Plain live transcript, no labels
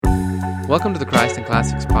Welcome to the Christ and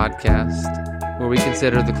Classics podcast, where we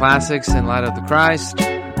consider the classics in light of the Christ.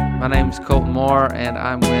 My name's Colton Moore, and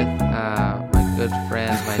I'm with my good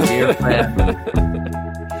friend, my dear friend.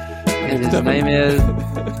 And his name is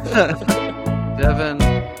Devin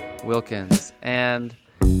Wilkins. And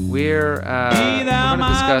we're going to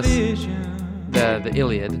discuss the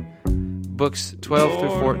Iliad, books 12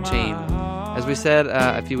 through 14. As we said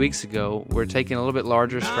a few weeks ago, we're taking a little bit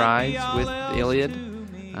larger strides with the Iliad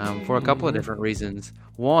for a couple of different reasons.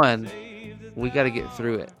 One, we got to get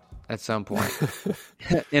through it at some point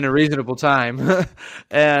in a reasonable time,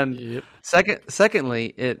 and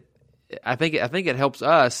secondly, I think it helps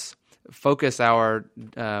us focus our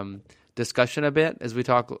discussion a bit as we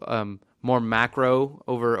talk more macro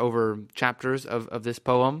over chapters of this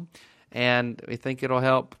poem, and we think it'll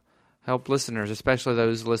help listeners, especially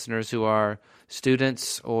those listeners who are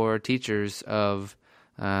students or teachers of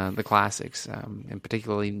the classics, and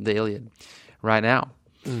particularly the Iliad right now.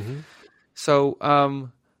 Mm-hmm. So,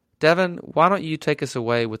 Devin, why don't you take us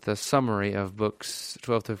away with a summary of books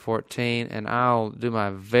 12 through 14, and I'll do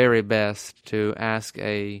my very best to ask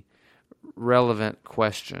a relevant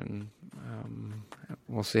question.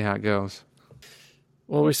 We'll see how it goes.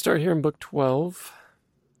 Well, we start here in book 12,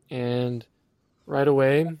 and right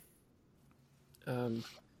away,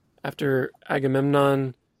 after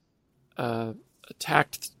Agamemnon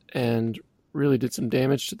attacked and really did some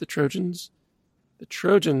damage to the Trojans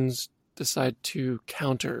decide to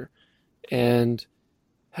counter, and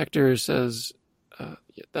Hector says,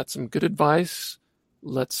 that's some good advice.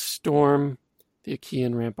 Let's storm the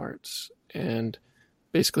Achaean ramparts and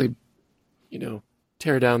basically,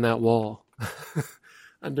 tear down that wall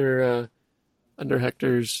under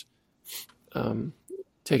Hector's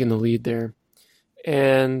taking the lead there.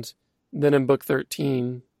 And then in book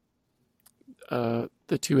 13,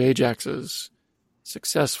 the two Ajaxes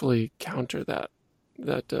successfully counter that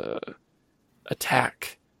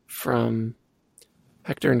attack from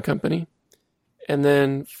Hector and company. And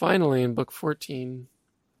then finally in book 14,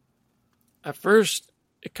 at first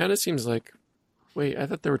it kind of seems like, wait, I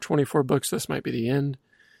thought there were 24 books. This might be the end.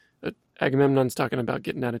 Agamemnon's talking about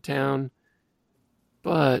getting out of town,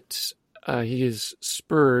 but he is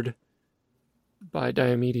spurred by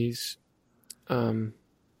Diomedes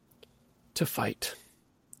to fight.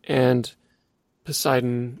 And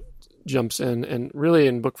Poseidon jumps in, and really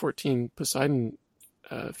in book 14, Poseidon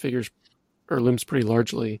looms pretty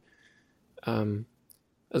largely,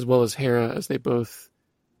 as well as Hera, as they both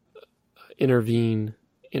intervene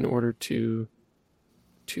in order to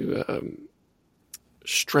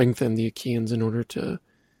strengthen the Achaeans in order to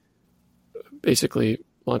basically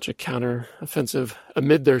launch a counter-offensive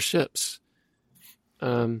amid their ships.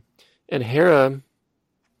 And Hera,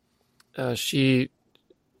 she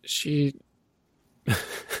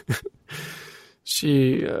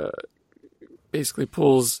basically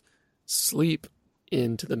pulls sleep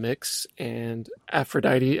into the mix, and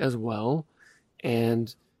Aphrodite as well,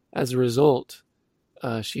 and as a result,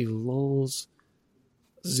 she lulls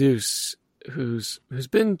Zeus, who's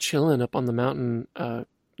been chilling up on the mountain,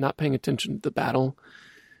 not paying attention to the battle.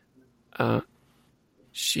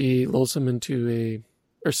 She lulls him into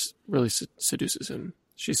seduces him.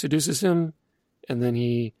 She seduces him, and then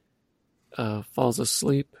he falls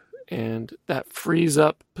asleep, and that frees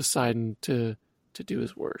up Poseidon to do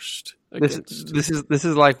his worst. This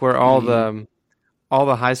is like where all the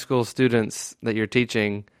high school students that you're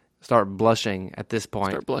teaching start blushing at this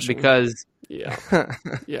point, because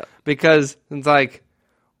because it's like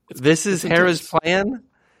this is Hera's plan.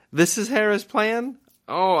 This is Hera's plan.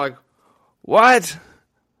 Oh, like what?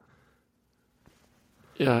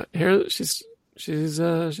 Yeah, Hera. She's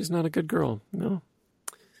not a good girl. No.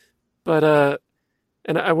 But,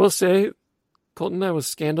 and I will say, Colton, I was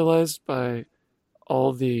scandalized by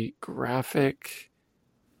all the graphic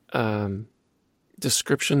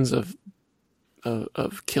descriptions of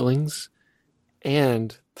killings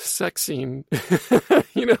and the sex scene.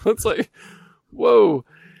 It's like, whoa.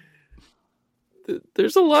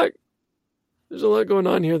 There's a lot going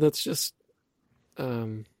on here that's just,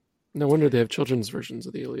 no wonder they have children's versions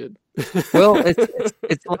of the Iliad. Well,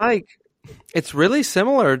 it's like, it's really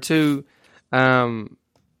similar to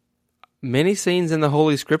many scenes in the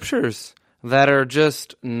Holy Scriptures that are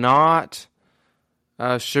just not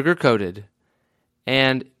sugar-coated,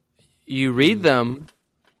 and you read them,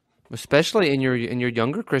 especially in your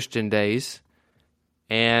younger Christian days,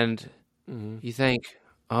 and you think,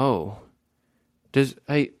 "Oh, does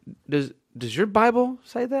your Bible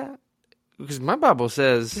say that?" Because my Bible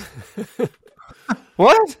says,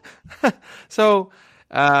 "What?" So,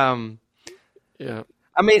 yeah.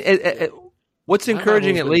 I mean, what's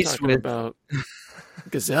encouraging, at least with about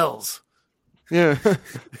gazelles. Yeah.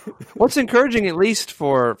 What's encouraging, at least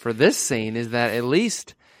for this scene, is that at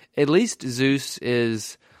least Zeus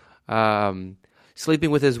is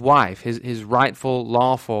sleeping with his wife, his rightful,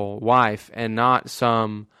 lawful wife, and not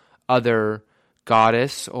some other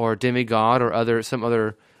goddess or demigod or some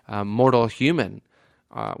other mortal human,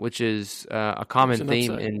 which is a common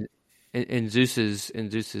theme in Zeus's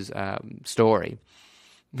story.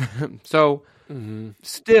 So,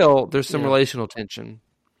 still, there's some relational tension.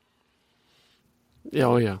 Yeah,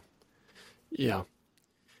 oh yeah. Yeah.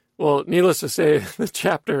 Well, needless to say, the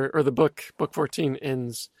chapter, or the book 14,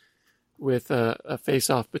 ends with a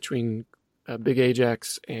face-off between Big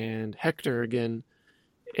Ajax and Hector again.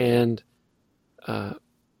 And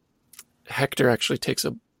Hector actually takes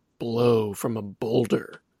a blow from a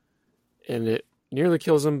boulder. And it nearly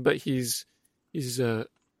kills him, but he's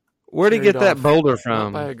where'd he get that boulder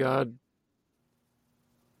from? Not by a god.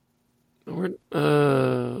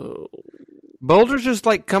 Boulders just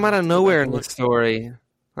like come out of nowhere in the story.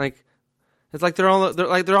 Like it's like they're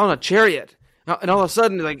on a chariot, and all of a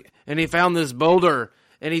sudden and he found this boulder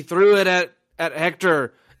and he threw it at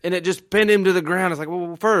Hector and it just pinned him to the ground. It's like,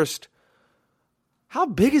 well, first, how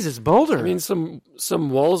big is this boulder? I mean, some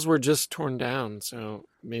walls were just torn down, so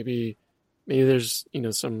maybe there's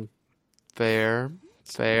some fair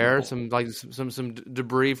some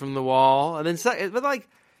debris from the wall, and then but like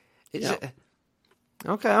it's. Yeah.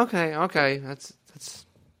 Okay. That's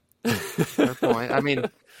a fair point. I mean,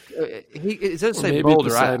 it doesn't say maybe boulder.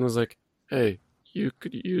 Poseidon was like, "Hey, you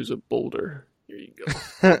could use a boulder. Here you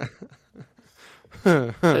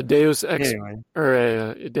go." A Deus Ex anyway. Or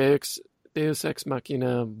a Deus Ex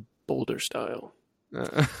Machina boulder style.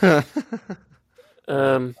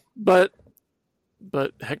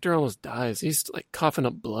 But Hector almost dies. He's like coughing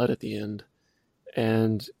up blood at the end,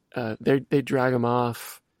 and they drag him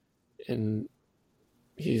off, and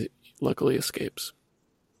he luckily escapes.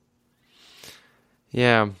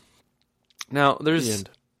 Yeah. Now there's. The end.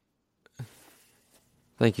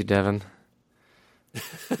 Thank you, Devin.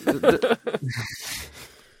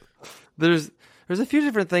 There's a few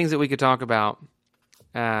different things that we could talk about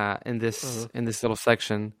in this little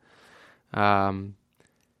section. Battle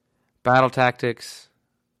tactics,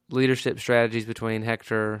 leadership strategies between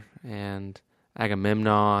Hector and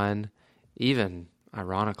Agamemnon, even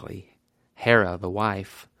ironically, Hera, the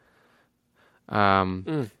wife.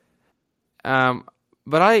 But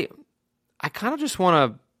I kind of just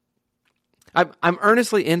want to. I'm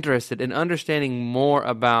earnestly interested in understanding more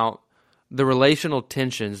about the relational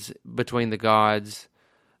tensions between the gods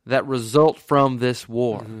that result from this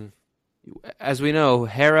war. Mm-hmm. As we know,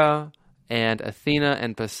 Hera and Athena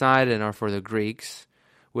and Poseidon are for the Greeks,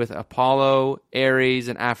 with Apollo, Ares,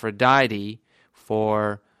 and Aphrodite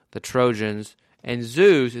for the Trojans. And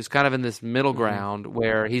Zeus is kind of in this middle ground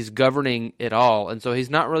where he's governing it all. And so he's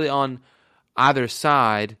not really on either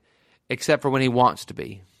side except for when he wants to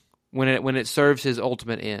be, when it serves his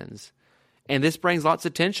ultimate ends. And this brings lots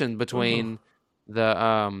of tension between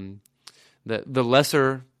the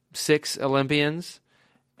lesser 6 Olympians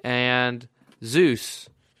and Zeus.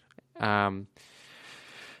 And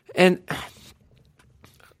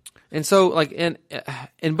so like in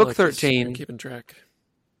book 13, you're keeping track.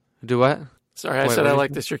 Do what? Sorry, I said I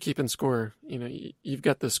like this. You're keeping score. You've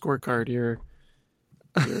got the scorecard.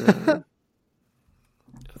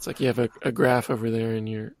 It's like you have a graph over there,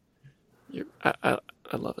 and I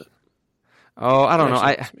love it. Oh, I don't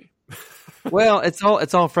know. Well, it's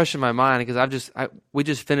all fresh in my mind because we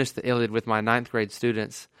just finished the Iliad with my 9th grade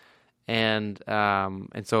students, and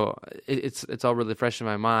so it's all really fresh in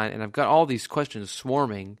my mind, and I've got all these questions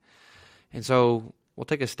swarming, and so we'll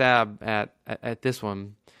take a stab at this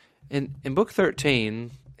one. In book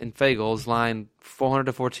 13, in Fagles, line 400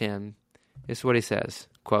 to 410, this is what he says,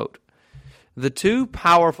 quote, "The two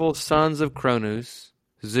powerful sons of Cronus,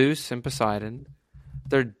 Zeus and Poseidon,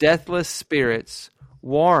 their deathless spirits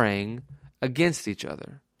warring against each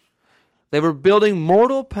other. They were building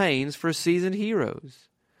mortal pains for seasoned heroes,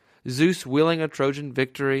 Zeus willing a Trojan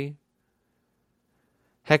victory,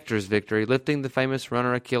 Hector's victory, lifting the famous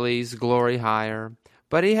runner Achilles' glory higher.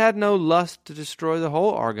 But he had no lust to destroy the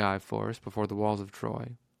whole Argive force before the walls of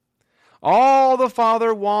Troy. All the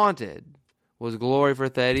father wanted was glory for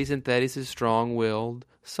Thetis and Thetis' strong-willed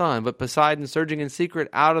son. But Poseidon, surging in secret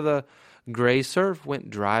out of the gray surf, went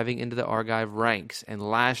driving into the Argive ranks and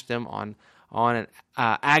lashed them on and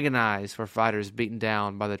agonized for fighters beaten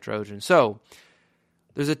down by the Trojans." So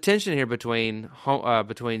there's a tension here between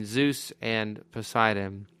Zeus and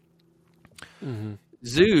Poseidon.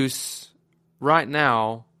 Zeus right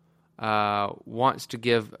now wants to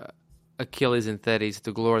give Achilles and Thetis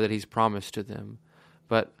the glory that he's promised to them.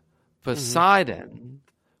 But Poseidon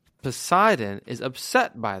is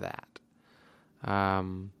upset by that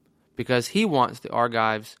because he wants the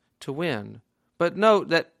Argives to win. But note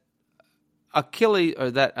that Achilles,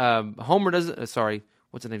 or that Homer doesn't.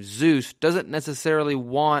 What's his name? Zeus doesn't necessarily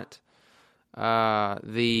want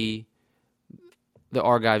the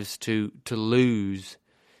Argives to lose,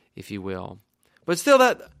 if you will. But still,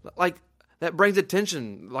 that brings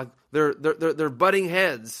attention. Like they're butting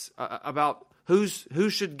heads about who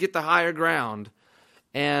should get the higher ground,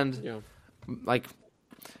 and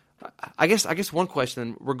I guess one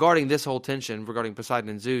question regarding this whole tension regarding Poseidon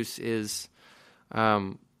and Zeus is,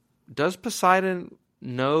 does Poseidon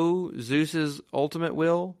know Zeus's ultimate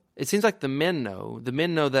will? It seems like the men know. The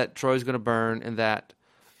men know that Troy's going to burn, and that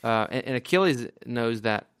and Achilles knows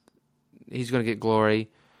that he's going to get glory.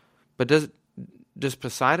 But does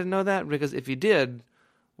Poseidon know that? Because if he did,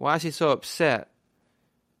 why is he so upset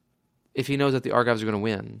if he knows that the Argives are going to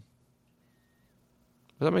win?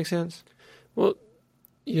 Does that make sense? Well,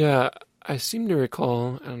 yeah, I seem to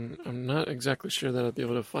recall, and I'm not exactly sure that I'll be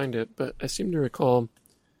able to find it, but I seem to recall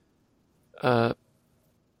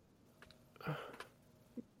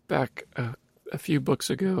back a few books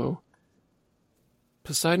ago,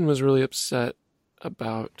 Poseidon was really upset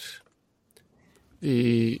about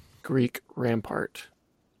the Greek rampart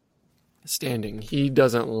standing. He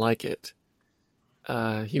doesn't like it.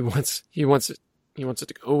 He wants it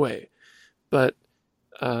to go away. But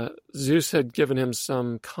Zeus had given him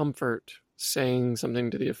some comfort, saying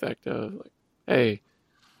something to the effect of, like, "Hey,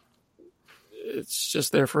 it's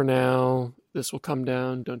just there for now. This will come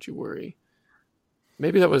down. Don't you worry."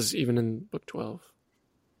 Maybe that was even in book 12.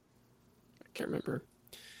 I can't remember.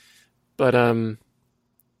 But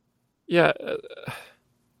yeah,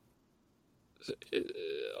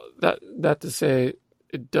 that to say,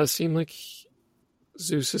 it does seem like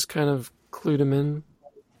Zeus has kind of clued him in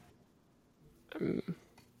a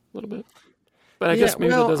little bit. But I guess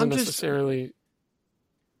maybe that doesn't necessarily.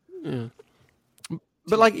 Yeah.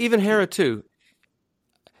 But like even Hera too.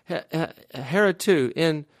 Hera too.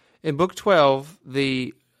 In book 12,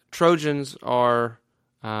 the Trojans are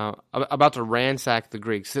about to ransack the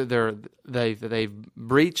Greeks. They've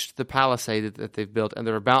breached the palisade that they've built, and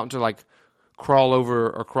they're about to like crawl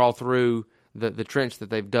over or crawl through the trench that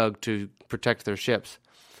they've dug to protect their ships.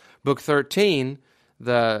 Book 13,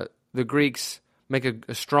 the Greeks make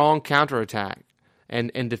a strong counterattack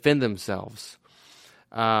and defend themselves,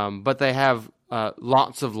 but they have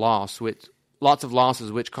lots of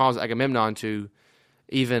losses, which cause Agamemnon to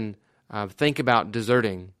even think about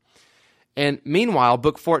deserting. And meanwhile,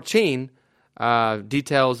 book 14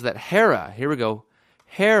 details that Hera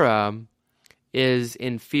is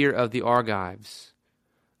in fear of the Argives,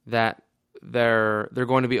 that they're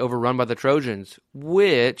going to be overrun by the Trojans,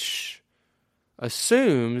 which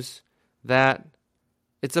assumes that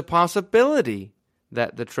it's a possibility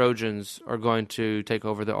that the Trojans are going to take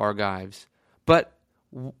over the Argives. But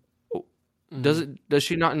does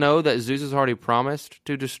she not know that Zeus has already promised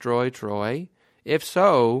to destroy Troy? If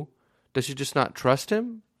so, does she just not trust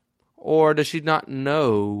him? Or does she not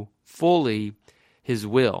know fully his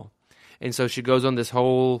will? And so she goes on this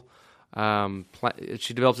whole,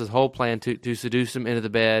 she develops this whole plan to seduce him into the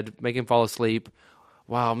bed, make him fall asleep,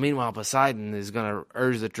 while meanwhile Poseidon is going to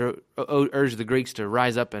urge the Greeks to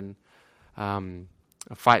rise up and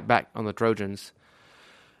fight back on the Trojans.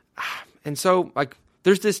 And so, like,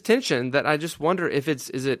 there's this tension that I just wonder if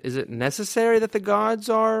is it necessary that the gods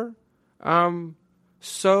are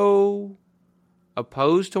so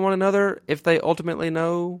opposed to one another if they ultimately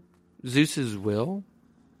know Zeus's will?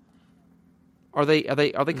 Are they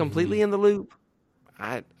completely in the loop?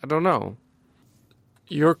 I don't know.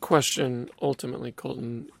 Your question ultimately,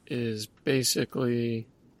 Colton, is basically,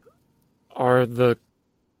 are the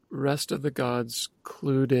rest of the gods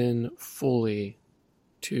clued in fully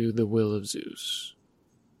to the will of Zeus?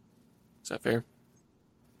 Is that fair?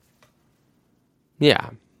 Yeah.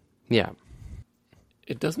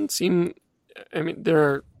 It doesn't seem. I mean,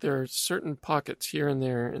 there are certain pockets here and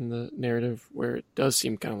there in the narrative where it does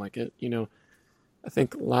seem kind of like it. You know, I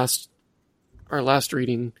think our last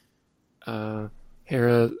reading,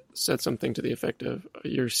 Hera said something to the effect of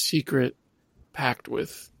your secret pact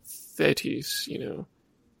with Thetis. You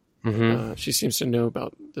know, she seems to know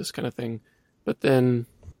about this kind of thing. But then,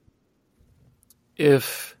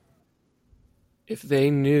 if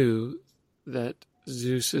they knew that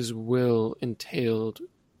Zeus's will entailed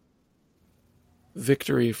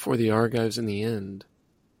victory for the Argives in the end,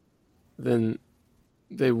 then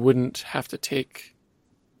they wouldn't have to take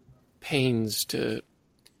pains to,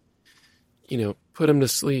 put him to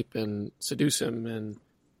sleep and seduce him and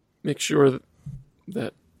make sure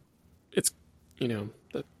that it's,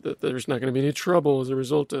 that there's not going to be any trouble as a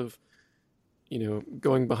result of,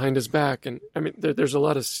 going behind his back. And I mean, there's a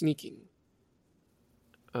lot of sneaking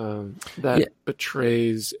that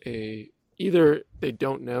betrays either they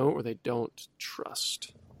don't know or they don't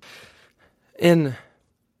trust. And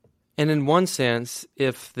in one sense,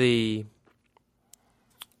 if the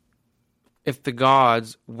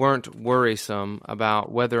gods weren't worrisome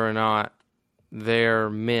about whether or not their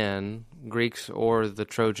men, Greeks or the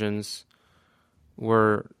Trojans,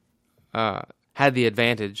 were had the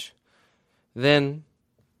advantage, then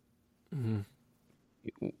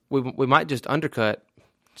we might just undercut,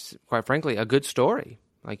 quite frankly, a good story.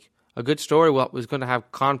 Like a good story was going to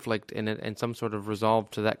have conflict in it and some sort of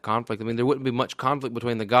resolve to that conflict. I mean, there wouldn't be much conflict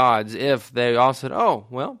between the gods if they all said, "Oh,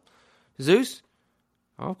 well, Zeus,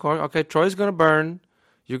 of course, okay, Troy's going to burn.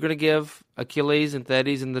 You're going to give Achilles and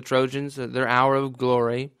Thetis and the Trojans their hour of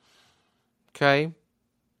glory. Okay,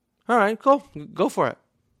 all right, cool, go for it.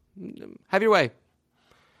 Have your way."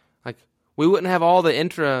 Like, we wouldn't have all the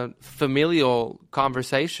intra-familial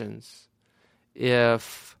conversations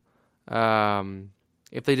if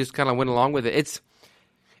they just kind of went along with it.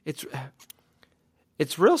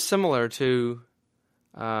 It's real similar to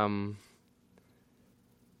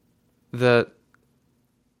the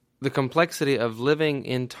complexity of living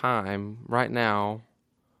in time right now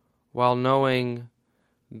while knowing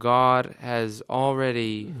God has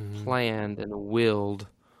already planned and willed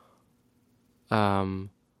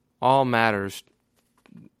all matters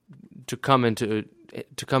to come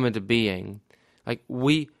into being. Like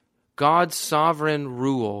God's sovereign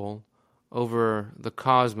rule over the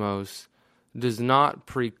cosmos does not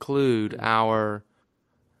preclude our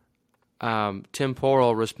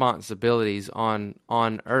temporal responsibilities on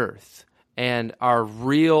earth and our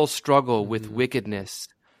real struggle with wickedness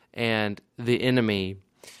and the enemy,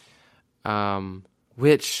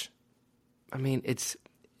 which, I mean, it's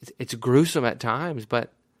gruesome at times,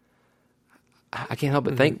 but I can't help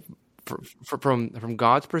but think from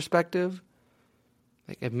God's perspective,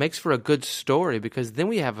 like, it makes for a good story, because then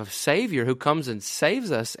we have a Savior who comes and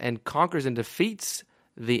saves us and conquers and defeats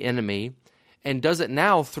the enemy, and does it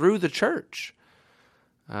now through the church.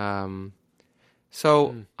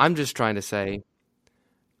 So I'm just trying to say,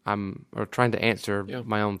 trying to answer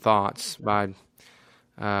my own thoughts by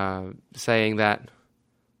saying that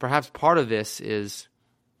perhaps part of this is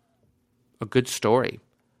a good story,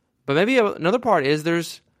 but maybe another part is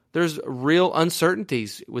there's real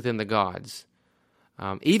uncertainties within the gods,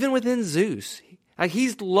 even within Zeus. Like,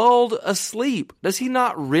 he's lulled asleep. Does he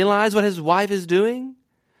not realize what his wife is doing?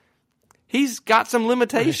 He's got some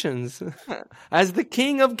limitations as the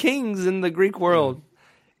king of kings in the Greek world.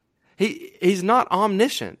 He's not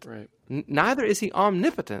omniscient. Right. Neither is he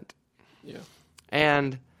omnipotent. Yeah.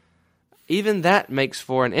 And even that makes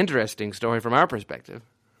for an interesting story from our perspective.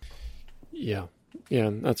 Yeah,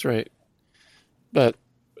 that's right. But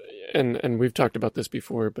and we've talked about this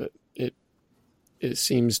before, but it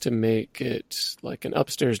seems to make it like an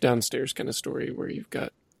upstairs downstairs kind of story, where you've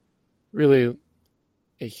got really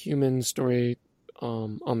a human story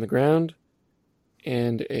on the ground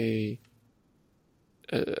and a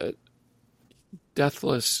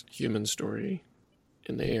deathless human story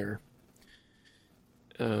in the air.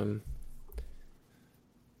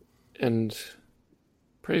 And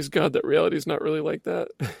praise God that reality is not really like that.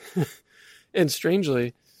 And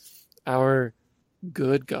strangely, our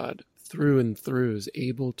good God through and through is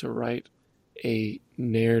able to write a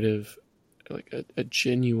narrative, like a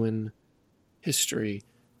genuine history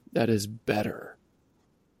that is better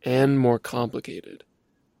and more complicated,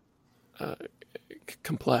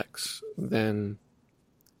 complex than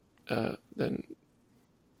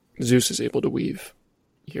Zeus is able to weave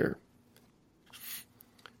here.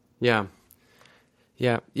 Yeah,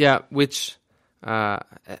 which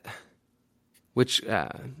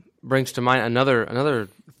brings to mind another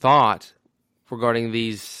thought regarding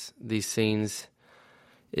these scenes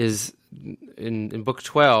is in book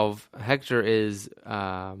 12. Hector is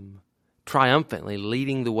triumphantly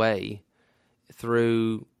leading the way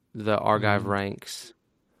through the Argive ranks,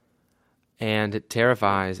 and it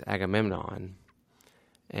terrifies Agamemnon.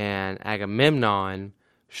 And Agamemnon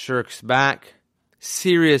shirks back,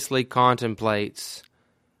 seriously contemplates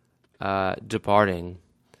departing,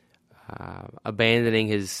 abandoning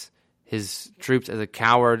his troops as a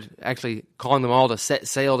coward, actually calling them all to set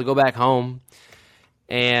sail to go back home.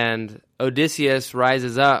 And Odysseus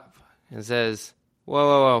rises up and says,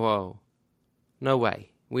 whoa, no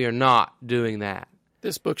way, we are not doing that.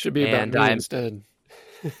 This book should be about me instead.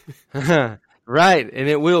 Right, and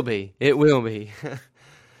it will be. It will be.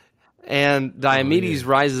 And Diomedes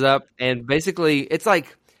rises up, and basically,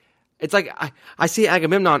 I see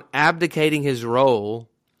Agamemnon abdicating his role,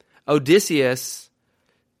 Odysseus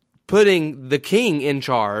putting the king in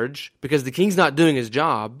charge because the king's not doing his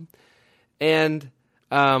job, and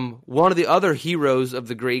one of the other heroes of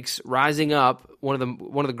the Greeks rising up, one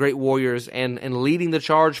of the great warriors, and leading the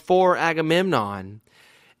charge for Agamemnon.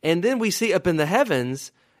 And then we see up in the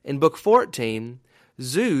heavens in Book 14,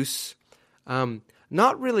 Zeus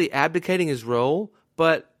not really abdicating his role,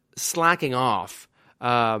 but slacking off,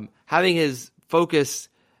 having his focus,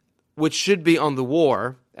 which should be on the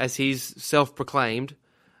war, as he's self-proclaimed.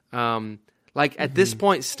 At this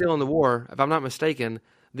point, still in the war, if I'm not mistaken,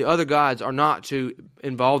 the other gods are not to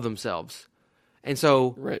involve themselves. And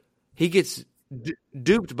so he gets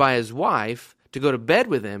duped by his wife to go to bed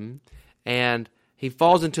with him, and he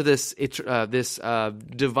falls into this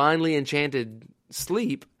divinely enchanted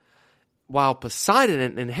sleep, while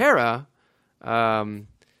Poseidon and Hera,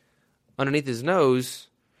 underneath his nose,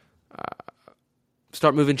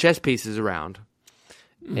 start moving chess pieces around.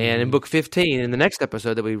 Mm-hmm. And in Book 15, in the next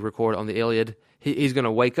episode that we record on the Iliad, he's going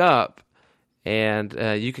to wake up, and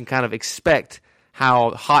you can kind of expect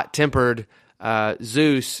how hot-tempered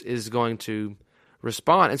Zeus is going to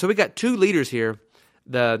respond. And so we got two leaders here,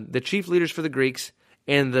 the chief leaders for the Greeks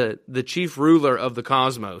and the chief ruler of the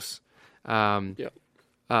cosmos,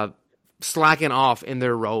 slacking off in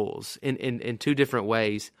their roles in two different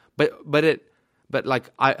ways.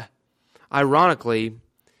 Ironically,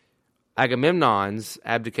 Agamemnon's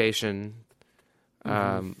abdication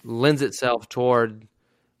lends itself toward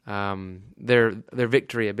their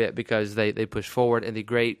victory a bit, because they push forward, and the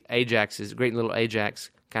great little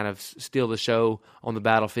Ajax kind of steal the show on the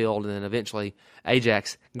battlefield, and then eventually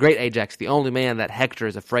great Ajax, the only man that Hector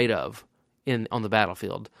is afraid of on the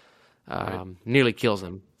battlefield, nearly kills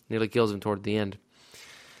him toward the end.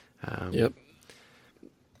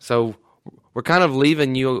 So we're kind of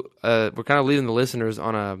leaving the listeners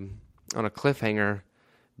on a cliffhanger,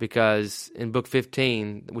 because in Book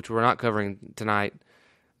 15, which we're not covering tonight,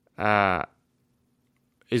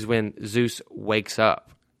 is when Zeus wakes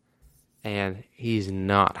up, and he's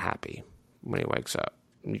not happy when he wakes up.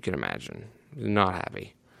 You can imagine. He's not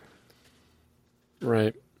happy.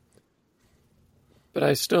 Right. But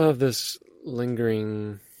I still have this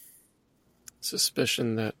lingering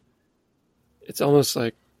suspicion that it's almost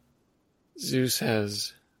like Zeus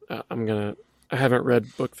has... I haven't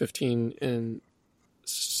read Book 15 in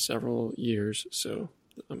several years, so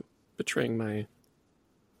I'm betraying my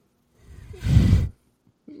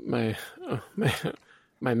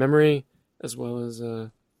memory, as well as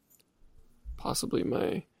possibly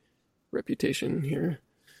my reputation here.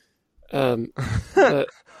 But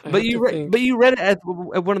you read it at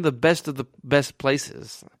one of the best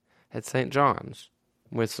places, at St. John's,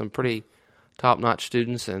 with some pretty top-notch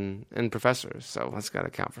students and professors. So that's got to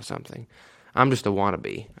count for something. I'm just a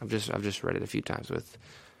wannabe. I've just read it a few times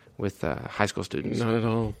with high school students. Not at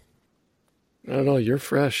all. Not at all. You're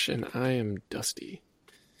fresh, and I am dusty.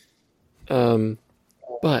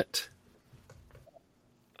 But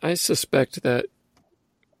I suspect that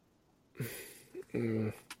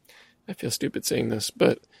I feel stupid saying this,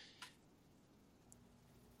 but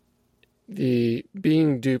the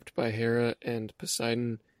being duped by Hera and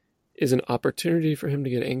Poseidon is an opportunity for him to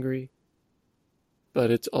get angry,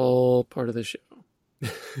 but it's all part of the show.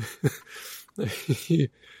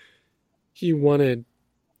 He wanted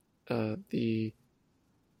the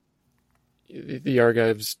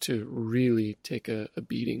Argives to really take a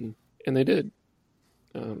beating, and they did.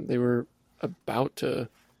 They were about to,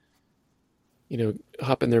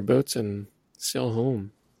 hop in their boats and sail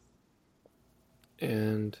home.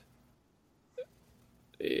 And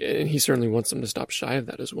he certainly wants them to stop shy of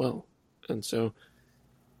that as well. And so,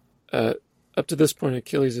 up to this point,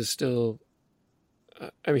 Achilles is still...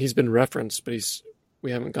 he's been referenced, but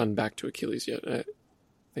we haven't gone back to Achilles yet. I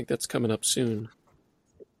think that's coming up soon.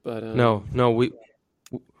 But no,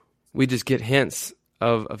 we just get hints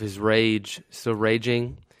of his rage, still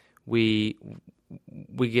raging. We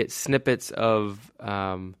get snippets of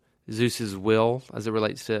Zeus's will as it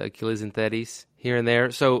relates to Achilles and Thetis here and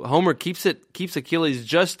there. So Homer keeps Achilles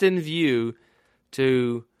just in view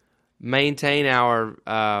to maintain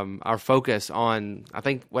our focus on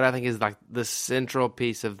what I think is like the central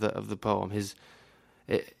piece of the poem.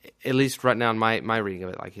 At least right now in my reading of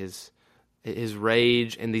it, like his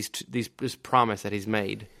rage and this promise that he's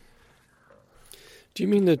made. Do you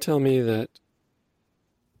mean to tell me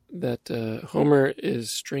that Homer is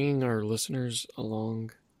stringing our listeners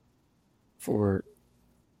along for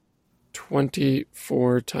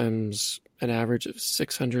 24 times an average of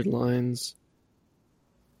 600 lines.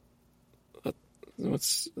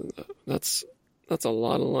 That's a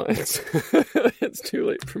lot of lines. It's too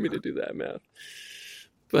late for me to do that math.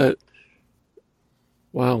 But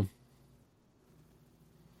wow,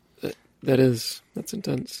 that's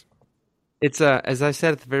intense. It's as I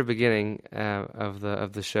said at the very beginning of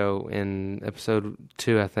the show in episode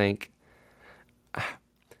 2, I think.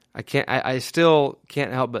 I still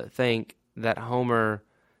can't help but think that Homer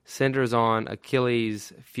centers on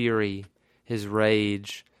Achilles' fury, his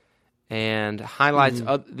rage, and highlights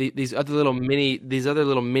these other little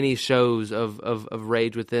mini shows of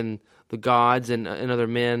rage within the gods and other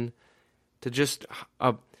men, to just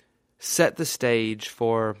set the stage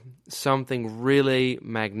for something really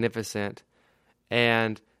magnificent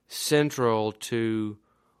and central to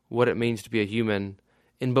what it means to be a human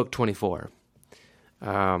in book 24.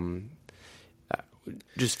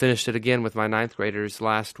 Just finished it again with my 9th graders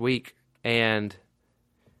last week, and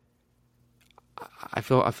I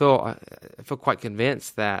feel quite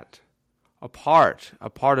convinced that a part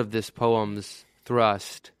of this poem's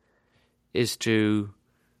thrust is to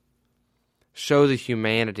show the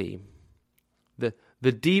humanity,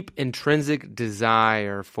 the deep intrinsic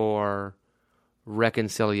desire for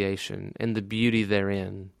reconciliation and the beauty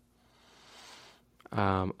therein,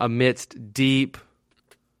 amidst deep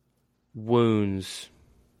wounds.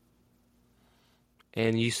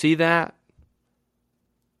 And you see that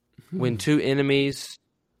when two enemies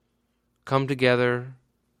come together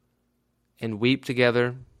and weep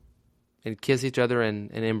together and kiss each other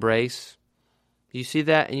and embrace. You see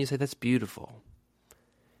that and you say, that's beautiful.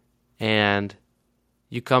 And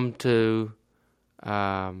you come to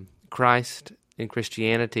Christ in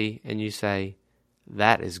Christianity and you say,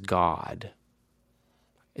 that is God.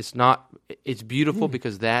 It's beautiful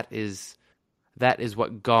because that is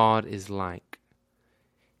what God is like.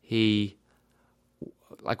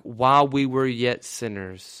 While we were yet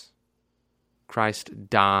sinners, Christ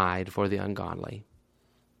died for the ungodly.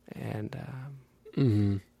 And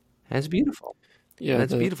that's beautiful. Yeah,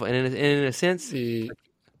 that's beautiful. And in a sense... The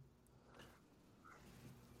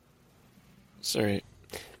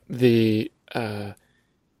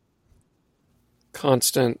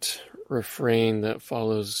constant refrain that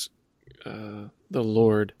follows the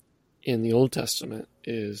Lord in the Old Testament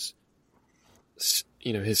is,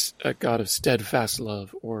 his a God of steadfast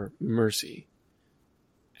love or mercy.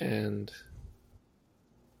 And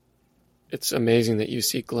it's amazing that you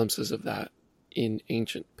see glimpses of that in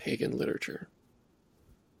ancient pagan literature.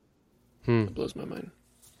 It blows my mind.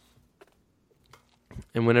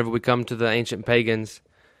 And whenever we come to the ancient pagans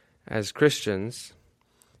as Christians,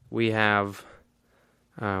 we have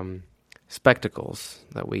spectacles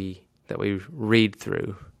that we read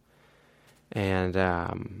through, and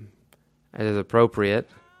as is appropriate,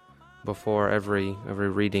 before every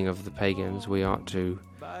reading of the pagans, we ought to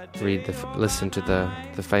listen to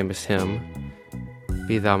the famous hymn,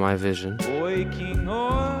 "Be Thou My Vision,"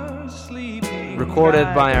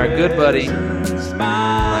 recorded by our good buddy,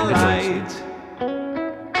 Ryan Goodwin.